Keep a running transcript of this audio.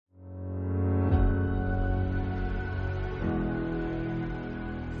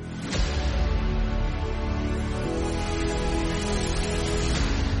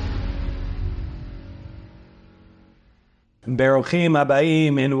Beruchim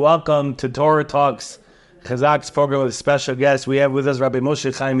Habayim, and welcome to Torah Talks, CHAZAQ's program with a special guest. We have with us Rabbi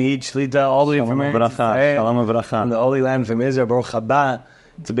Moshe, Chaim, Eade, Shlita, all the way from the Holy Land from Israel, Baruch Haba.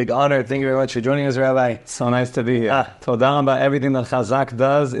 It's a big honor. Thank you very much for joining us, Rabbi. So nice to be here. Toda Rabba. Everything that CHAZAQ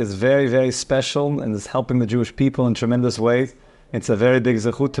does is very, very special and is helping the Jewish people in tremendous ways. It's a very big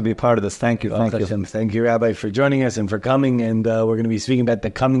zechut to be part of this. Thank you. Thank you, Rabbi, for joining us and for coming. And we're going to be speaking about the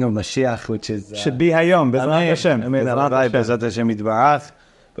coming of Mashiach, which is... should be Hayom, B'ezrat Hashem. B'ezrat Hashem Yitbarach.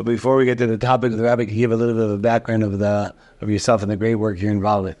 But before we get to the topic, the Rabbi can give a little bit of a background of yourself and the great work you're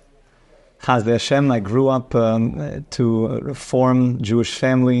involved with. Chaz Hashem, I grew up to form Jewish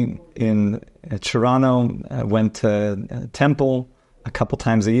family in Toronto. I went to temple a couple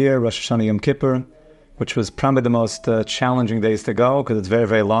times a year, Rosh Hashanah Yom Kippur, which was probably the most challenging days to go because it's very,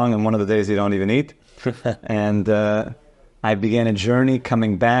 very long, and one of the days you don't even eat. And I began a journey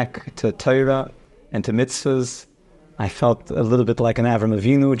coming back to Torah and to mitzvahs. I felt a little bit like an Avram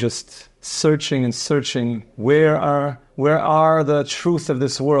Avinu, just searching and searching. Where are the truth of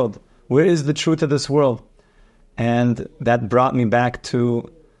this world? Where is the truth of this world? And that brought me back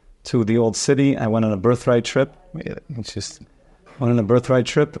to the old city. I went on a birthright trip.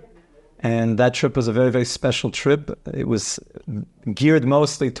 And that trip was a very, very special trip. It was geared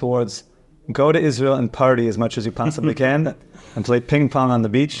mostly towards go to Israel and party as much as you possibly can and play ping pong on the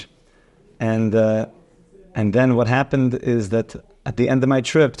beach. And then what happened is that at the end of my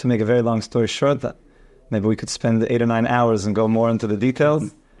trip, to make a very long story short, maybe we could spend 8 or 9 hours and go more into the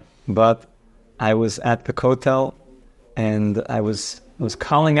details, but I was at the hotel and I was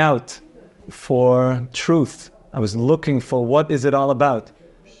calling out for truth. I was looking for what is it all about.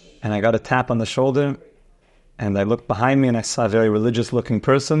 And I got a tap on the shoulder, and I looked behind me, and I saw a very religious-looking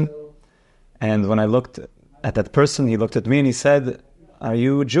person. And when I looked at that person, he looked at me, and he said, "Are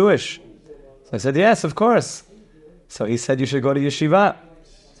you Jewish?" So I said, "Yes, of course." So he said, "You should go to yeshiva."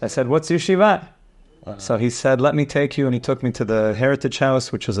 So I said, "What's yeshiva?" So he said, "Let me take you," and he took me to the Heritage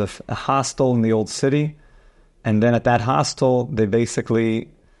House, which was a hostel in the old city. And then at that hostel, they basically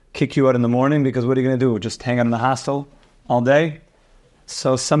kick you out in the morning, because what are you going to do? Just hang out in the hostel all day?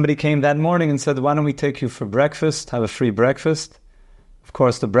 So somebody came that morning and said, "Why don't we take you for breakfast, have a free breakfast?" Of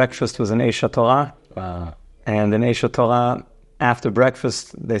course, the breakfast was an Eisha Torah. Wow. And in Eisha Torah, after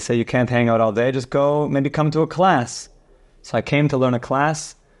breakfast, they say you can't hang out all day, just go, maybe come to a class. So I came to learn a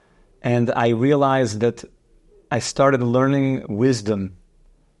class, and I realized that I started learning wisdom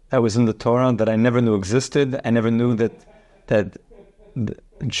that was in the Torah that I never knew existed. I never knew that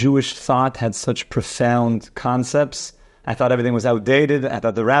Jewish thought had such profound concepts. I thought everything was outdated. I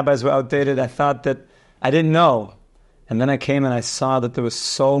thought the rabbis were outdated. I thought that I didn't know. And then I came and I saw that there was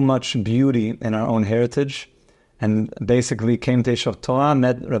so much beauty in our own heritage. And basically came to Eisha Torah,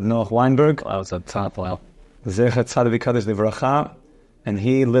 met Reb Noach Weinberg. That was a top level. Zecher Tzaddik V'Kadosh Livracha. And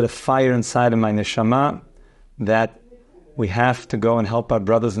he lit a fire inside of my neshama that we have to go and help our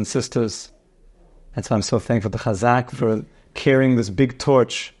brothers and sisters. That's why I'm so thankful to CHAZAQ for carrying this big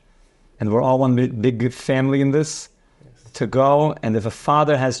torch. And we're all one big family in this. To go, and if a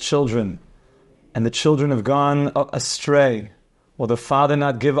father has children, and the children have gone astray, will the father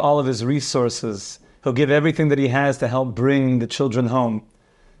not give all of his resources? He'll give everything that he has to help bring the children home.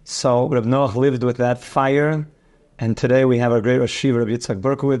 So Reb Noach lived with that fire, and today we have our great Rosh Yeshiva, Rabbi Yitzhak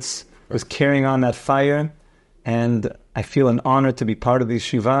Berkowitz, who's carrying on that fire, and I feel an honor to be part of the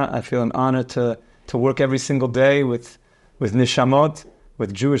yeshiva. I feel an honor to work every single day with nishamot,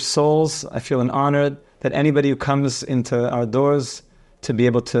 with Jewish souls. I feel an honor that anybody who comes into our doors to be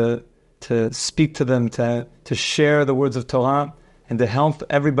able to speak to them, to share the words of Torah, and to help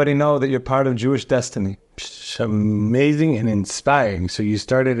everybody know that you're part of Jewish destiny. Amazing and inspiring. So you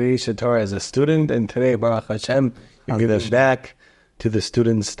started at Eisha Torah as a student, and today, Baruch Hashem, you're giving back to the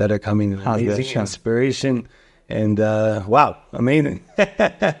students that are coming. Amazing inspiration. And wow, amazing.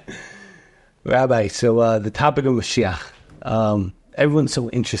 Rabbi, so the topic of Mashiach. Everyone's so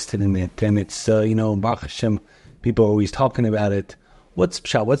interested in it, and it's, Baruch Hashem, people are always talking about it. What's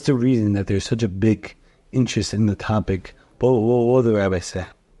the reason that there's such a big interest in the topic? What do the rabbis say?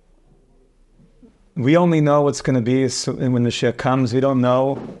 We only know what's going to be when Mashiach comes. We don't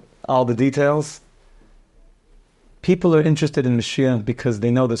know all the details. People are interested in Mashiach because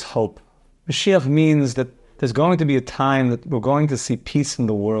they know there's hope. Mashiach means that there's going to be a time that we're going to see peace in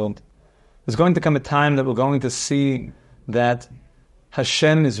the world. There's going to come a time that we're going to see that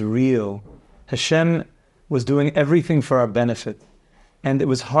Hashem is real. Hashem was doing everything for our benefit. And it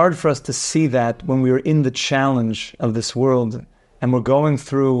was hard for us to see that when we were in the challenge of this world and we're going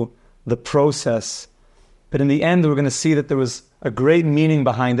through the process. But in the end, we're going to see that there was a great meaning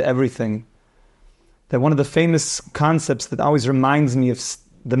behind everything. that one of the famous concepts that always reminds me of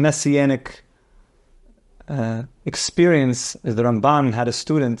the Messianic experience is the Ramban had a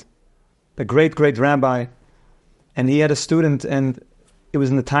student, the great Rabbi, and he had a student, and it was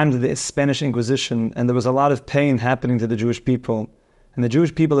in the times of the Spanish Inquisition, and there was a lot of pain happening to the Jewish people. And the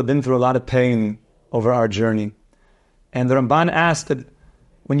Jewish people have been through a lot of pain over our journey. And the Ramban asked that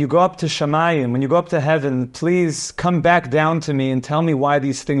when you go up to Shamayim, when you go up to heaven, please come back down to me and tell me why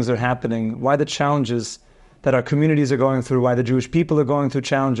these things are happening, why the challenges that our communities are going through, why the Jewish people are going through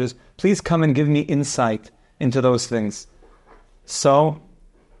challenges. Please come and give me insight into those things. So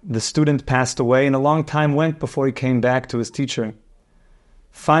the student passed away, and a long time went before he came back to his teacher.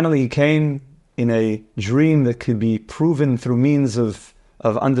 Finally, he came in a dream that could be proven through means of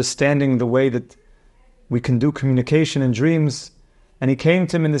understanding the way that we can do communication in dreams. And he came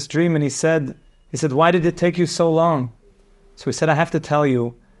to him in this dream and he said, why did it take you so long? So he said, I have to tell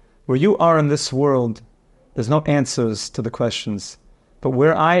you, where you are in this world, there's no answers to the questions. But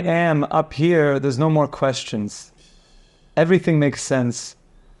where I am up here, there's no more questions. Everything makes sense.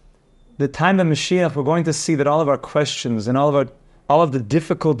 The time of Mashiach, we're going to see that all of our questions and all of the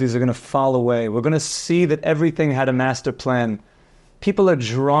difficulties are going to fall away. We're going to see that everything had a master plan. People are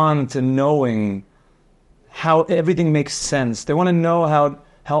drawn to knowing how everything makes sense. They want to know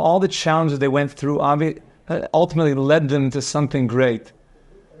how all the challenges they went through ultimately led them to something great.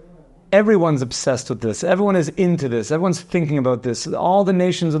 Everyone's obsessed with this. Everyone is into this. Everyone's thinking about this. All the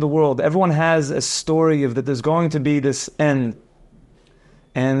nations of the world, everyone has a story of that there's going to be this end.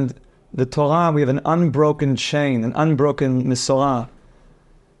 And the Torah, we have an unbroken chain, an unbroken misorah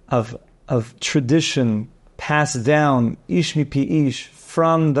of tradition passed down, ish mipi ish,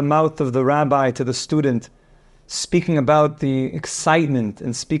 from the mouth of the rabbi to the student, speaking about the excitement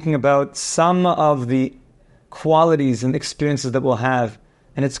and speaking about some of the qualities and experiences that we'll have.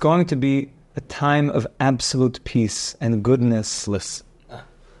 And it's going to be a time of absolute peace and goodness.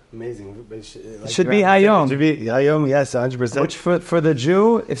 Amazing. It should be Hayom. It should be Hayom, yes, 100%. Which for the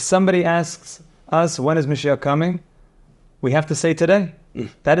Jew, if somebody asks us, when is Mashiach coming? We have to say today.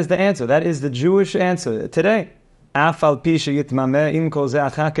 That is the answer. That is the Jewish answer. Today. It should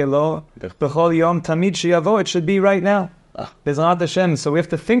be right now. Bezrat Hashem. So we have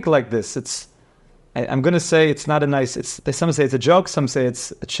to think like this. I'm going to say it's not a nice... some say it's a joke, some say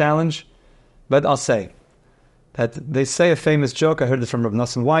it's a challenge. But I'll say that they say a famous joke. I heard it from Rabbi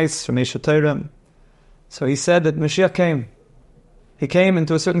Nosson Weiss, from Eade Torah. So he said that Mashiach came. He came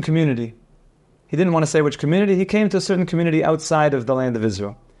into a certain community. He didn't want to say which community. He came to a certain community outside of the land of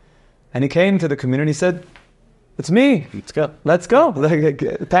Israel. And he came to the community. He said, it's me. Let's go.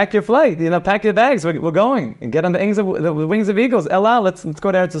 Pack your flight. Pack your bags. We're going. And get on the wings of eagles. Ella, let's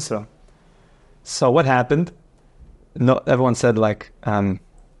go to Eretz Yisrael. So what happened? No, everyone said can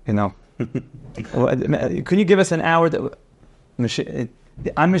you give us an hour? I'm Mashiach.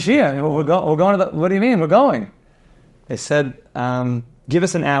 We're going to what do you mean? We're going. They said, give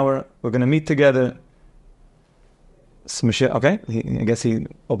us an hour. We're going to meet together. So Mashiach, okay. I guess he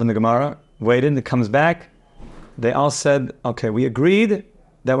opened the Gemara, waited, it comes back. They all said, okay, we agreed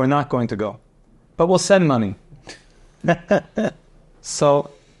that we're not going to go, but we'll send money. So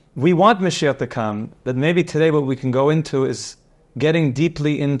we want Mashiach to come, but maybe today what we can go into is getting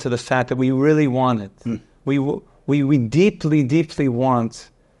deeply into the fact that we really want it. We deeply, deeply want,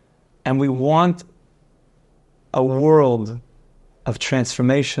 and we want a world of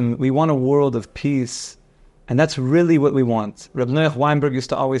transformation. We want a world of peace, and that's really what we want. Reb Noach Weinberg used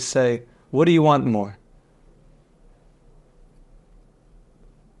to always say, what do you want more?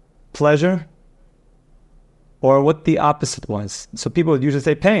 Pleasure? Or what the opposite was. So people would usually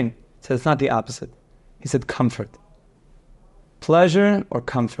say pain. He said it's not the opposite. He said comfort. Pleasure or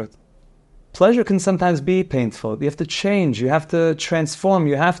comfort. Pleasure can sometimes be painful. You have to change. You have to transform.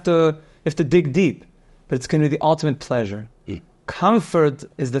 You have to dig deep. But it's going to be the ultimate pleasure. Comfort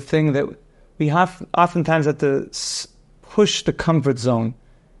is the thing that we have oftentimes have to push the comfort zone.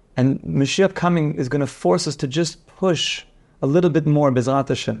 And Mashiach coming is going to force us to just push a little bit more, Bezrat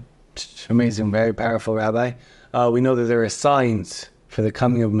Hashem. Amazing, very powerful, Rabbi. We know that there are signs for the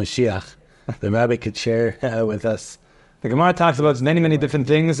coming of Mashiach. The Rabbi could share with us. The Gemara talks about many, many different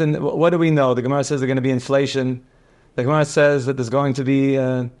things. And what do we know? The Gemara says there's going to be inflation. The Gemara says that there's going to be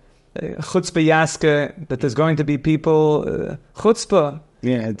chutzpah yaske, that there's going to be people... chutzpah.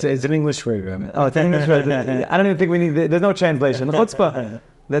 Yeah, it's an English word, Rabbi. Oh, it's an English word. I don't even think we need... There's no translation. Chutzpah.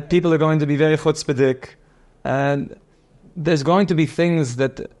 That people are going to be very chutzpahdik. And there's going to be things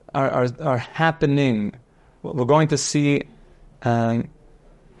that are happening. We're going to see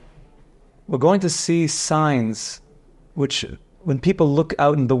signs which when people look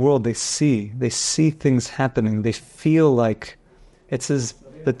out in the world, they see things happening. They feel like it says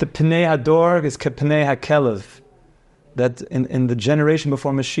that the Pnei Hador is Kepnei HaKelev, that in the generation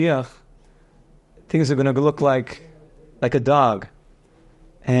before Mashiach, things are going to look like a dog.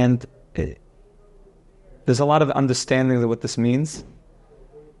 And there's a lot of understanding of what this means.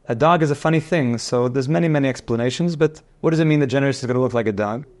 A dog is a funny thing, so there's many, many explanations, but what does it mean the generation is going to look like a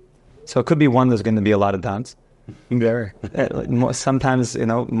dog? So it could be one, there's going to be a lot of dogs. Very. Sometimes,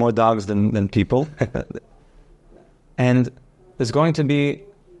 more dogs than people. And there's going to be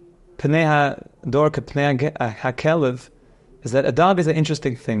Pnei HaDor K'Pnei HaKelev, is that a dog is an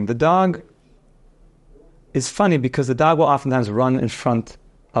interesting thing. The dog is funny because the dog will oftentimes run in front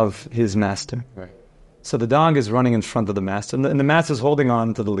of his master. Right. So the dog is running in front of the master, and the master is holding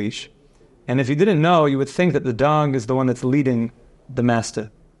on to the leash. And if you didn't know, you would think that the dog is the one that's leading the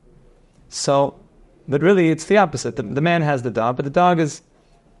master. But really it's the opposite. The man has the dog, but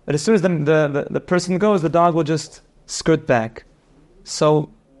but as soon as the person goes, the dog will just skirt back.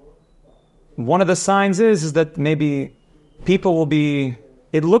 So one of the signs is that maybe people will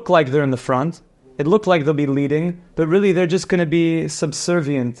it look like they're in the front, it look like they'll be leading, but really they're just going to be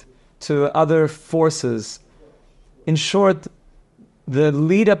subservient to other forces. In short, the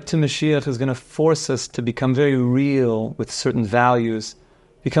lead up to Mashiach is going to force us to become very real with certain values,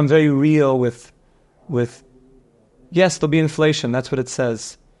 become very real with yes, there'll be inflation, that's what it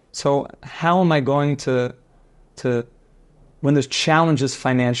says. So how am I going to when there's challenges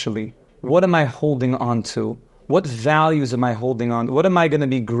financially, what am I holding on to? What values am I holding on to? What am I going to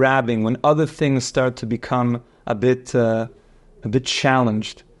be grabbing when other things start to become a bit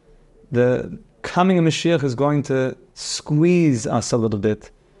challenged? The coming of Mashiach is going to squeeze us a little bit,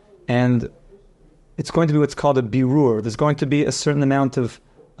 and it's going to be what's called a birur. There's going to be a certain amount of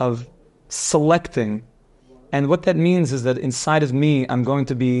selecting, and what that means is that inside of me, I'm going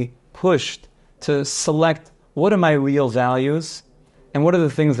to be pushed to select what are my real values and what are the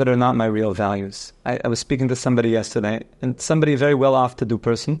things that are not my real values. I was speaking to somebody yesterday, and somebody, a very well-off-to-do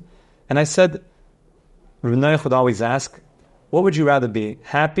person, and I said, Rabbi Noach would always ask, what would you rather be,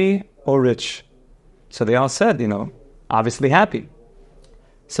 happy or rich? So they all said, obviously happy.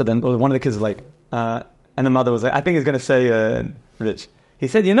 So then one of the kids was like, and the mother was like, I think he's going to say rich. He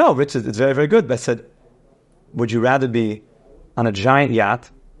said, rich is very, very good. But I said, would you rather be on a giant yacht,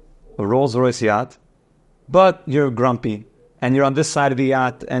 a Rolls-Royce yacht, but you're grumpy, and you're on this side of the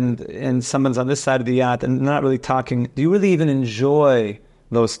yacht, and someone's on this side of the yacht, and not really talking? Do you really even enjoy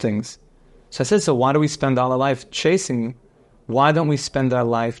those things? So I said, so why do we spend all our life chasing? Why don't we spend our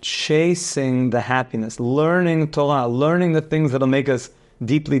life chasing the happiness, learning Torah, learning the things that'll make us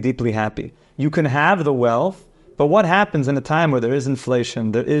deeply, deeply happy? You can have the wealth, but what happens in a time where there is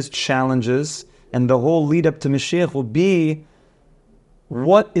inflation, there is challenges, and the whole lead up to Mashiach will be,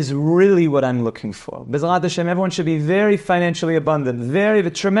 what is really what I'm looking for? B'ezrat Hashem, everyone should be very financially abundant, a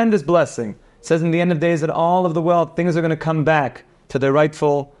tremendous blessing. It says in the end of days that all of the wealth, things are going to come back to their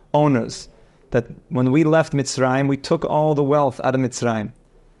rightful owners. That when we left Mitzrayim, we took all the wealth out of Mitzrayim.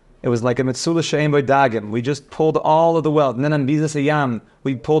 It was like a Metzula She'ein Bo Dagim. We just pulled all of the wealth. And then on Bizas Hayam,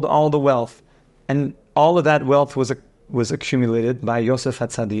 we pulled all the wealth. And all of that wealth was accumulated by Yosef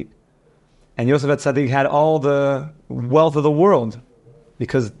HaTzadik. And Yosef HaTzadik had all the wealth of the world.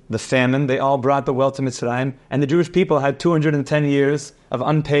 Because the famine, they all brought the wealth to Mitzrayim. And the Jewish people had 210 years of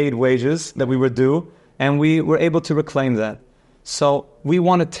unpaid wages that we were due. And we were able to reclaim that. So we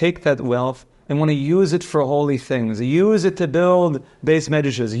want to take that wealth and want to use it for holy things. Use it to build base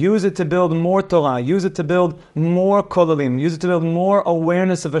medrashes. Use it to build more Torah. Use it to build more kolalim. Use it to build more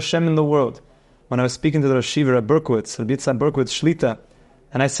awareness of Hashem in the world. When I was speaking to the Rosh Yeshiva, Rabbi Yitzhak Berkowitz Shlita,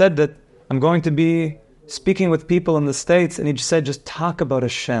 and I said that I'm going to be speaking with people in the States, and he said, just talk about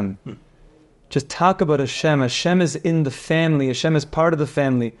Hashem. Just talk about Hashem. Hashem is in the family. Hashem is part of the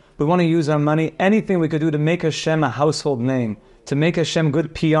family. We want to use our money, anything we could do to make Hashem a household name, to make Hashem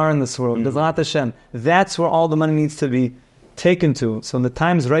good PR in this world. B'ezrat Hashem. That's where all the money needs to be taken to. So in the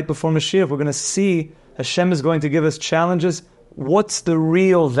times right before Mashiach, we're going to see Hashem is going to give us challenges. What's the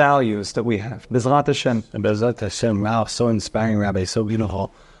real values that we have? B'ezrat Hashem. B'ezrat Hashem. Wow, so inspiring, Rabbi. So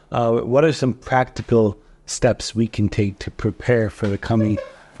beautiful. What are some practical steps we can take to prepare for the coming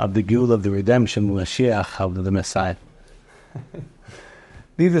of the Geula, of the redemption, Mashiach, of the Messiah?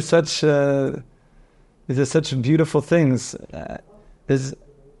 These are such beautiful things.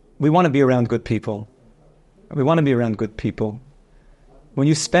 We want to be around good people. We want to be around good people. When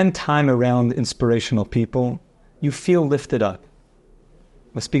you spend time around inspirational people, you feel lifted up.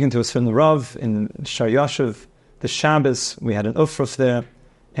 I was speaking to a certain Rav in Shar Yashuv, the Shabbos, we had an Ufruf there,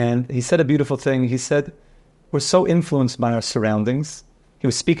 and he said a beautiful thing. He said, we're so influenced by our surroundings. He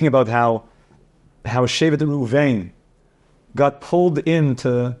was speaking about how Shevet Reuven got pulled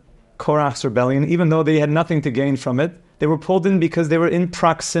into Korach's rebellion, even though they had nothing to gain from it. They were pulled in because they were in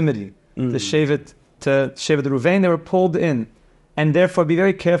proximity to Shevet Reuven. They were pulled in, and therefore be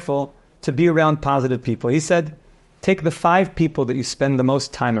very careful to be around positive people. He said, take the 5 people that you spend the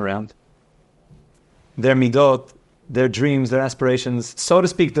most time around, their midot, their dreams, their aspirations, so to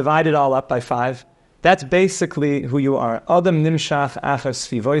speak, divide it all up by 5. That's basically who you are. Adam nimshach achar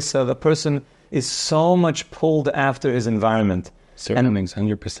svivoisa. The person is so much pulled after his environment. Surroundings,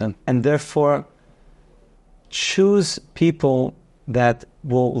 100%. And therefore, choose people that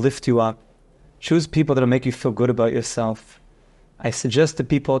will lift you up. Choose people that will make you feel good about yourself. I suggest to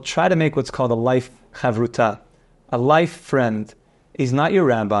people, try to make what's called a life chavruta, a life friend. He's not your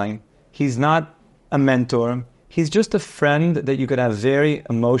rabbi. He's not a mentor. He's just a friend that you could have very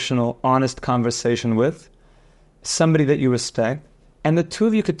emotional, honest conversation with, somebody that you respect, and the two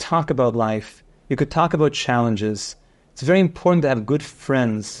of you could talk about life. You could talk about challenges. It's very important to have good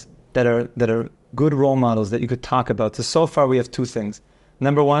friends that are good role models that you could talk about. So far we have 2 things.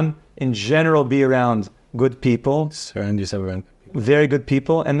 Number 1, in general, be around good people. Surround yourself around people. Very good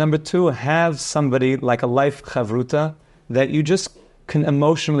people. And number 2, have somebody like a life chavruta that you just can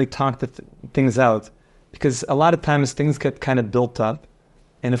emotionally talk things out. Because a lot of times things get kind of built up.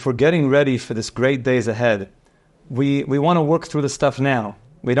 And if we're getting ready for this great days ahead, we want to work through the stuff now.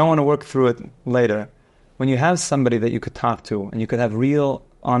 We don't want to work through it later. When you have somebody that you could talk to and you could have real,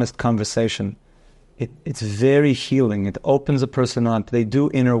 honest conversation, it's very healing. It opens a person up. They do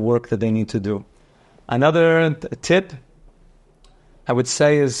inner work that they need to do. Another tip I would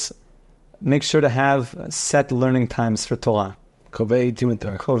say is make sure to have set learning times for Torah. Kovei itim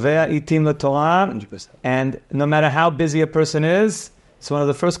l'Torah. Kovei itim l'Torah. 100%. And no matter how busy a person is, it's one of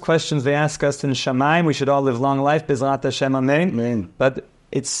the first questions they ask us in Shamayim. We should all live long life. Bezrat Hashem, amen. Amen. But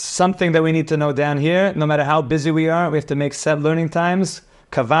it's something that we need to know down here. No matter how busy we are, we have to make set learning times.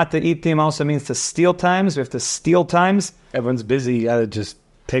 Kavata itim also means to steal times. We have to steal times. Everyone's busy. You gotta just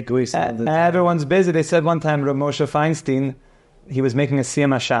take away some of the time. Everyone's busy. They said one time, Rabbi Moshe Feinstein, he was making a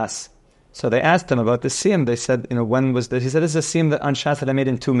siyam hashas. So they asked him about the siyam. They said, when was this? He said, this is a siyam on shas that I made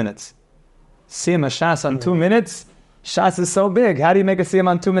in 2 minutes. Siyam hashas on 2 minutes? Shas is so big. How do you make a siyam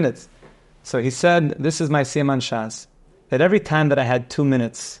on 2 minutes? So he said, this is my siyam on shas. That every time that I had 2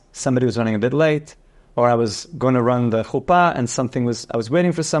 minutes, somebody was running a bit late, or I was going to run the chuppah and I was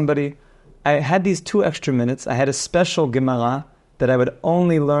waiting for somebody. I had these 2 extra minutes. I had a special Gemara that I would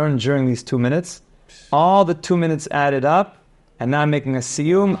only learn during these 2 minutes. All the 2 minutes added up, and now I'm making a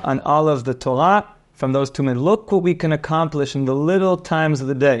siyum on all of the Torah from those 2 minutes. Look what we can accomplish in the little times of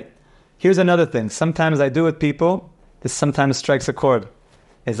the day. Here's another thing. Sometimes I do with people, this sometimes strikes a chord.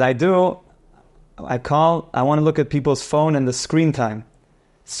 I want to look at people's phone and the screen time.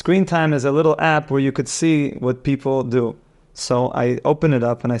 Screen time is a little app where you could see what people do. So I open it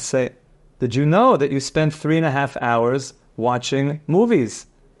up and I say, did you know that you spend 3.5 hours watching movies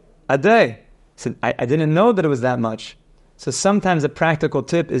a day? I said, I didn't know that it was that much. So sometimes a practical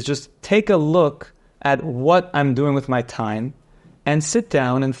tip is just take a look at what I'm doing with my time and sit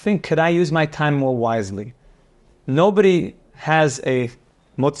down and think, could I use my time more wisely? Nobody has a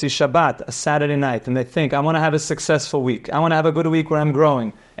Motzi Shabbat, a Saturday night, and they think, I want to have a successful week. I want to have a good week where I'm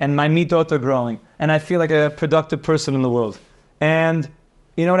growing, and my midot are growing, and I feel like a productive person in the world. And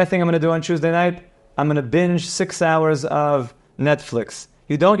you know what I think I'm going to do on Tuesday night? I'm going to binge 6 hours of Netflix.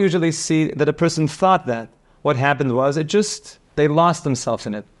 You don't usually see that a person thought that. What happened was, they lost themselves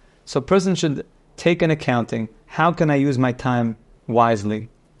in it. So a person should take an accounting. How can I use my time wisely?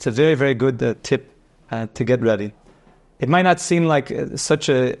 It's a very, very good tip to get ready. It might not seem like such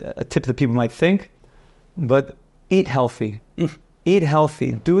a tip that people might think, but eat healthy. Eat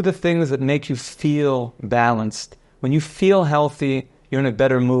healthy. Do the things that make you feel balanced. When you feel healthy, you're in a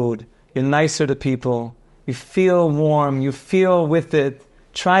better mood. You're nicer to people. You feel warm. You feel with it.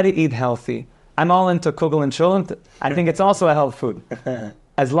 Try to eat healthy. I'm all into kugel and chulent. I think it's also a health food.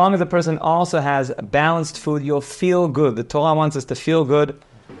 As long as a person also has a balanced food, you'll feel good. The Torah wants us to feel good.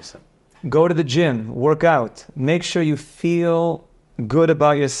 Go to the gym, work out. Make sure you feel good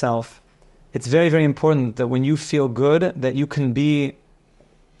about yourself. It's very, very important that when you feel good, that you can be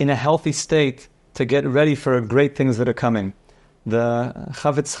in a healthy state to get ready for great things that are coming. The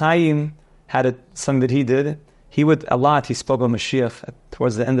Chaim had something that he did. He spoke about Mashiach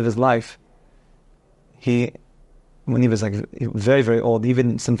towards the end of his life. When he was very, very old,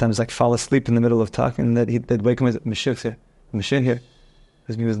 even sometimes fall asleep in the middle of talking, that they'd wake him with Mashiach here, Mashiach here.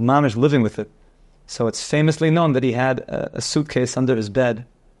 Because he was mamish living with it. So it's famously known that he had a suitcase under his bed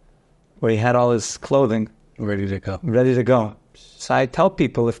where he had all his clothing. Ready to go. Ready to go. So I tell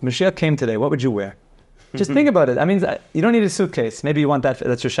people, if Mashiach came today, what would you wear? Just think about it. I mean, you don't need a suitcase. Maybe you want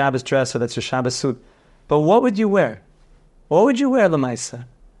that's your Shabbos dress or that's your Shabbos suit. But what would you wear? What would you wear, Lamaisa?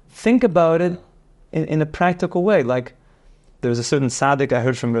 Think about it in a practical way. Like, there was a certain tzaddik I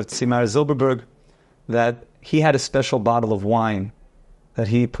heard from Tzimar Zilberberg that he had a special bottle of wine that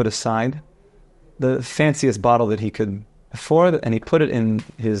he put aside, the fanciest bottle that he could afford, and he put it in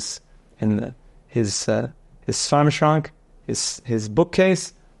his Svarmschrank, his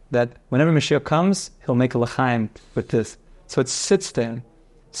bookcase, that whenever Mashiach comes, he'll make a l'chaim with this. So it sits there.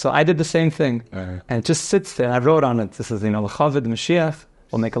 So I did the same thing. And it just sits there. I wrote on it, this is, l'chaved Mashiach,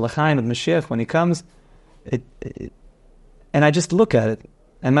 we'll make a l'chaim with Mashiach when he comes. And I just look at it.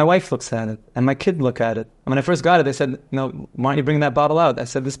 And my wife looks at it. And my kid look at it. And when I first got it, they said, no, why don't you bring that bottle out? I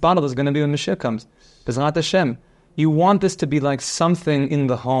said, this bottle is going to be when Mashiach comes. B'ezrat Hashem. You want this to be like something in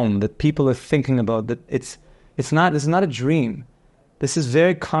the home that people are thinking about, that this is not a dream. This is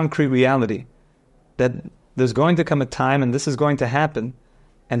very concrete reality, that there's going to come a time and this is going to happen,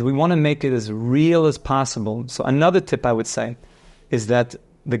 and we want to make it as real as possible. So another tip I would say is that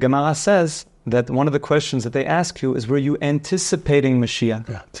the Gemara says that one of the questions that they ask you is, were you anticipating Mashiach?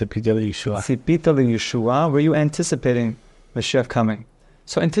 Tzipita Yeshua. Tzipita Yeshua. Were you anticipating Mashiach coming?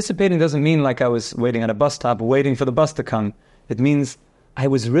 So anticipating doesn't mean like I was waiting at a bus stop, waiting for the bus to come. It means I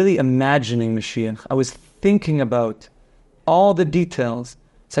was really imagining Mashiach. I was thinking about all the details.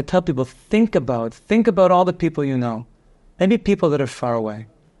 So I tell people, think about all the people you know. Maybe people that are far away.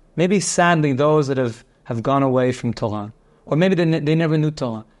 Maybe sadly those that have gone away from Torah. Or maybe they never knew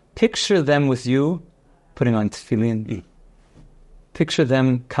Torah. Picture them with you putting on tefillin. Picture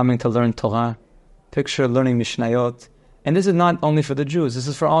them coming to learn Torah. Picture learning Mishnayot. And this is not only for the Jews, this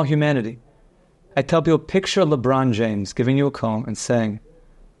is for all humanity. I tell people, picture LeBron James giving you a call and saying,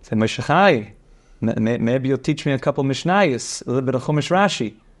 Moshe Chai, maybe you'll teach me a couple Mishnayos, a little bit of Chumash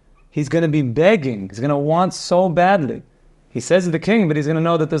Rashi. He's going to be begging. He's going to want so badly. He says to the king, but he's going to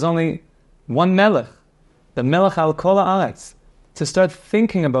know that there's only one Melech, the Melech al Kol Haaretz. To start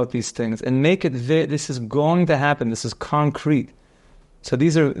thinking about these things and make it, this is going to happen, this is concrete. So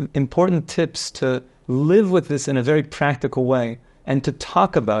these are important tips to live with this in a very practical way and to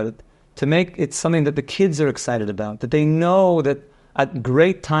talk about it, to make it something that the kids are excited about, that they know that a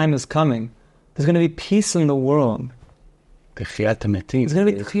great time is coming. There's going to be peace in the world. There's going to be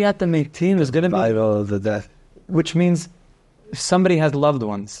Tchiyat HaMeitim. There's going to be the death. Which means if somebody has loved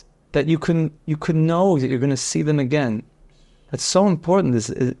ones, that you can know that you're going to see them again. That's so important, is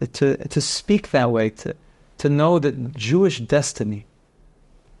to speak that way, to know that Jewish destiny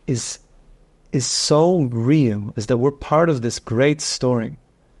is so real, is that we're part of this great story.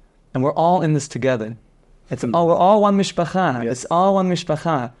 And we're all in this together. We're all one mishpacha. Yes. It's all one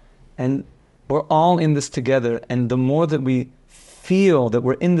mishpacha. And we're all in this together. And the more that we feel that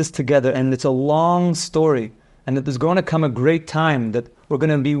we're in this together, and it's a long story, and that there's going to come a great time that we're going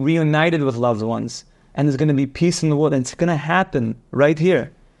to be reunited with loved ones, and there's going to be peace in the world, and it's going to happen right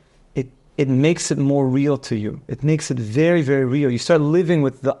here. It makes it more real to you. It makes it very, very real. You start living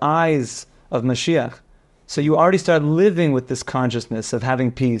with the eyes of Mashiach. So you already start living with this consciousness of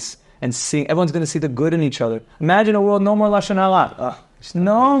having peace and seeing, everyone's going to see the good in each other. Imagine a world, no more Lashon Hara.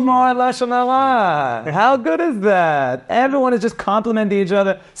 No more Lashon Hara. How good is that? Everyone is just complimenting each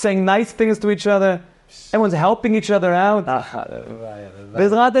other, saying nice things to each other. Everyone's helping each other out.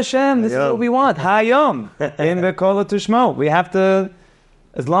 B'ezrat Hashem, this is what we want. Hayom. In Bekol Tushmo. We have to,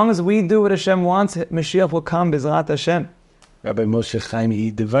 as long as we do what Hashem wants, Mashiach will come, B'ezrat Hashem. Rabbi Moshe Chaim,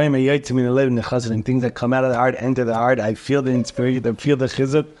 things that come out of the heart, enter the heart. I feel the inspiration, I feel the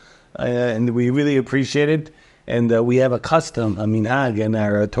chizuk, and we really appreciate it. And we have a custom, and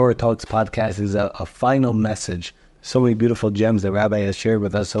our Torah Talks podcast is a final message. So many beautiful gems that Rabbi has shared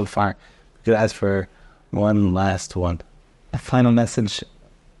with us so far. We could ask for one last one. A final message.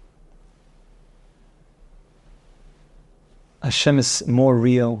 Hashem is more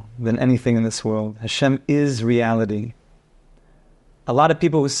real than anything in this world. Hashem is reality. A lot of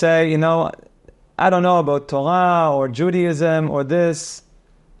people who say, I don't know about Torah or Judaism or this.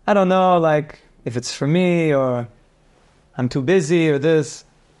 I don't know, if it's for me or I'm too busy or this.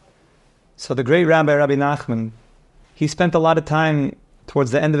 So the great Rabbi Nachman, he spent a lot of time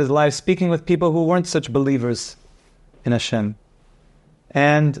towards the end of his life speaking with people who weren't such believers in Hashem.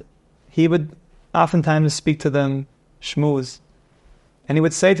 And he would oftentimes speak to them, shmooze. And he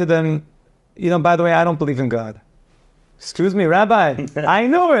would say to them, by the way, I don't believe in God. Excuse me, Rabbi, I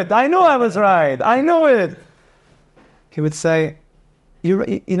knew it. I knew I was right. I knew it. He would say,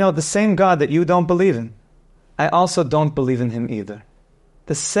 the same God that you don't believe in, I also don't believe in him either.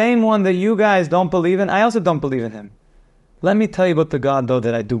 The same one that you guys don't believe in, I also don't believe in him. Let me tell you about the God, though,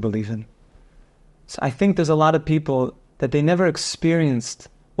 that I do believe in. So I think there's a lot of people that they never experienced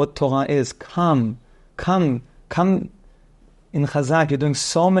what Torah is. Come in CHAZAQ. You're doing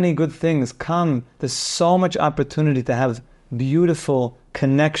so many good things. Come. There's so much opportunity to have beautiful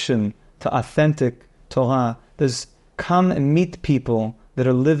connection to authentic Torah. Come and meet people that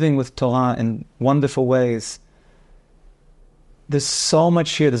are living with Torah in wonderful ways. There's so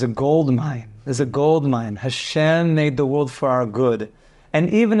much here. There's a gold mine. Hashem made the world for our good. And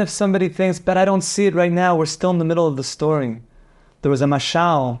even if somebody thinks, but I don't see it right now, we're still in the middle of the story. There was a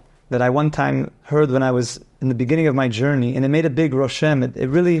mashal that I one time heard when I was in the beginning of my journey, and it made a big roshem.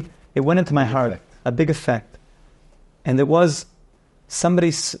 It went into my heart, a big effect. And it was,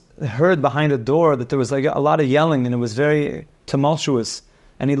 somebody heard behind a door that there was like a lot of yelling, and it was very tumultuous.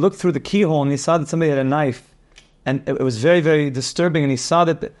 And he looked through the keyhole, and he saw that somebody had a knife. And it was very, very disturbing, and he saw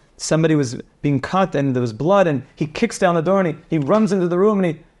that somebody was being cut, and there was blood, and he kicks down the door, and he runs into the room,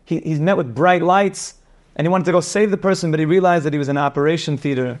 and he's met with bright lights, and he wanted to go save the person, but he realized that he was in an operation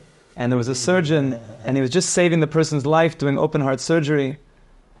theater, and there was a surgeon, and he was just saving the person's life, doing open heart surgery.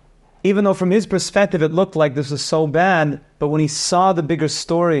 Even though from his perspective it looked like this was so bad, but when he saw the bigger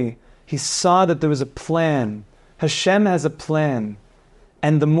story, he saw that there was a plan. Hashem has a plan.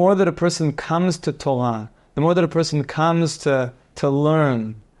 And the more that a person comes to Torah, the more that a person comes to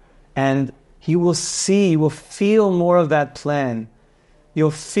learn, and he will feel more of that plan.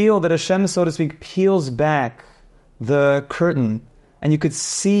 You'll feel that Hashem, so to speak, peels back the curtain, and you could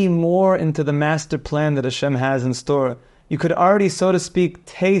see more into the master plan that Hashem has in store. You could already, so to speak,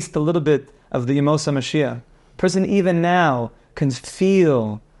 taste a little bit of the Yemos Mashiach. A person even now can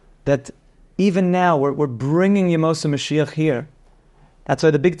feel that even now we're bringing Yemos Mashiach here. That's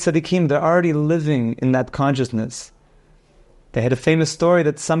why the big tzaddikim, they're already living in that consciousness. They had a famous story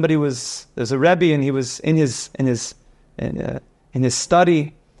that there's a Rabbi, and he was in his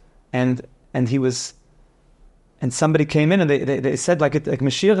study, and somebody came in, and they said like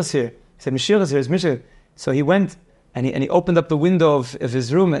Mashiach is here. He said Mashiach is here. It's Mashiach. So he went and he opened up the window of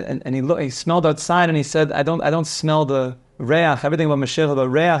his room, and he smelled outside, and he said, I don't smell the reach. Everything about Mashiach, about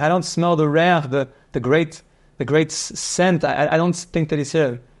reach. I don't smell the reach, the great scent. I don't think that he's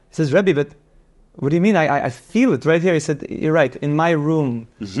here. He says, Rabbi, but what do you mean? I feel it right here. He said, you're right. In my room,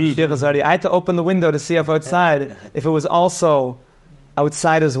 I had to open the window to see if it was also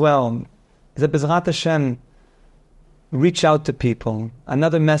outside as well. He said, Bezrat Hashem, reach out to people.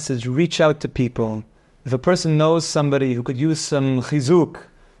 Another message, reach out to people. If a person knows somebody who could use some chizuk,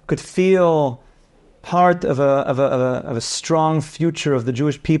 could feel part of a strong future of the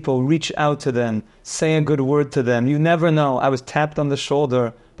Jewish people, reach out to them, say a good word to them. You never know. I was tapped on the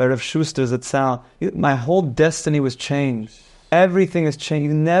shoulder by Rav Schuster Zatzal. My whole destiny was changed. Everything has changed.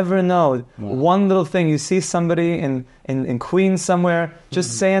 You never know. Wow. One little thing. You see somebody in Queens somewhere,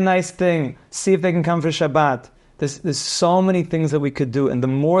 just say a nice thing. See if they can come for Shabbat. There's so many things that we could do. And the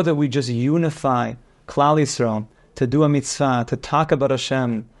more that we just unify Klal Yisrael to do a mitzvah, to talk about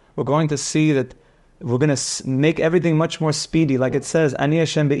Hashem, we're going to see that we're going to make everything much more speedy. Like it says, Ani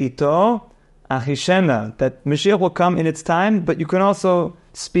Hashem be'ito achishena, that Mashiach will come in its time, but you can also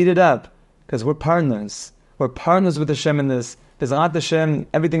speed it up, because we're partners. We're partners with Hashem in this. Bezrat Hashem,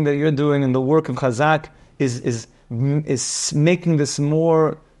 everything that you're doing in the work of CHAZAQ is making this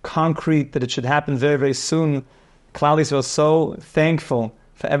more concrete, that it should happen very, very soon. Klal Yisrael is so thankful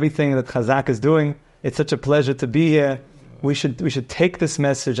for everything that CHAZAQ is doing. It's such a pleasure to be here. We should take this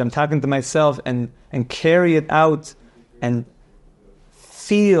message, I'm talking to myself, and carry it out, and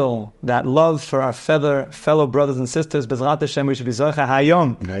feel that love for our fellow brothers and sisters. Bezrat Hashem, we should be zocha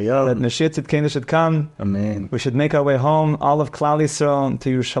hayom, that Mashiach Tzidkenu should come. Amen. We should make our way home, all of Klal Yisrael,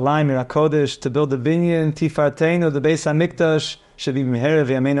 to Yerushalayim, Yer HaKodesh, to build the binyan, Tifarteinu, the Beis HaMikdash, should be Meher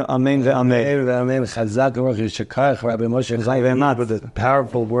v'yameinu, Amen ve'amen. Amen. CHAZAQ Yishakach, Rabbi Moshe, with the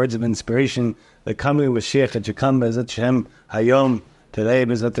powerful words of inspiration. The coming of Mashiach that should come, Bezrat Hashem, Hayom, today,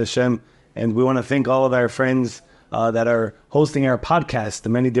 Bezrat Hashem. And we want to thank all of our friends that are hosting our podcast, the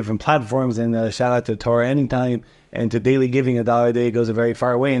many different platforms, and shout out to Torah Anytime, and to Daily Giving, $1 a day goes a very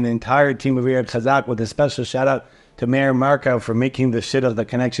far way, and the entire team of here at CHAZAQ, with a special shout out to Mayor Markow for making the shidduch, the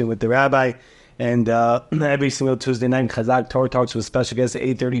connection with the Rabbi. And every single Tuesday night, CHAZAQ Torah Talks with special guests at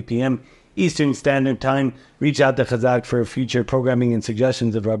 8:30 p.m. Eastern Standard Time. Reach out to CHAZAQ for future programming and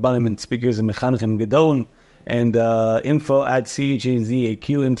suggestions of Rabbanim and speakers and Mechanechim Gedolim. And info at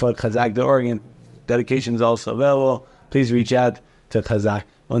CHAZAQ, info at CHAZAQ.org. Dedication is also available. Please reach out to CHAZAQ.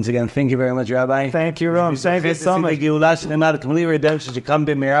 Once again, thank you very much, Rabbi. Thank you, Ram. Thank you so much.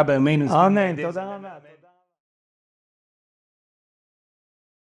 Amen.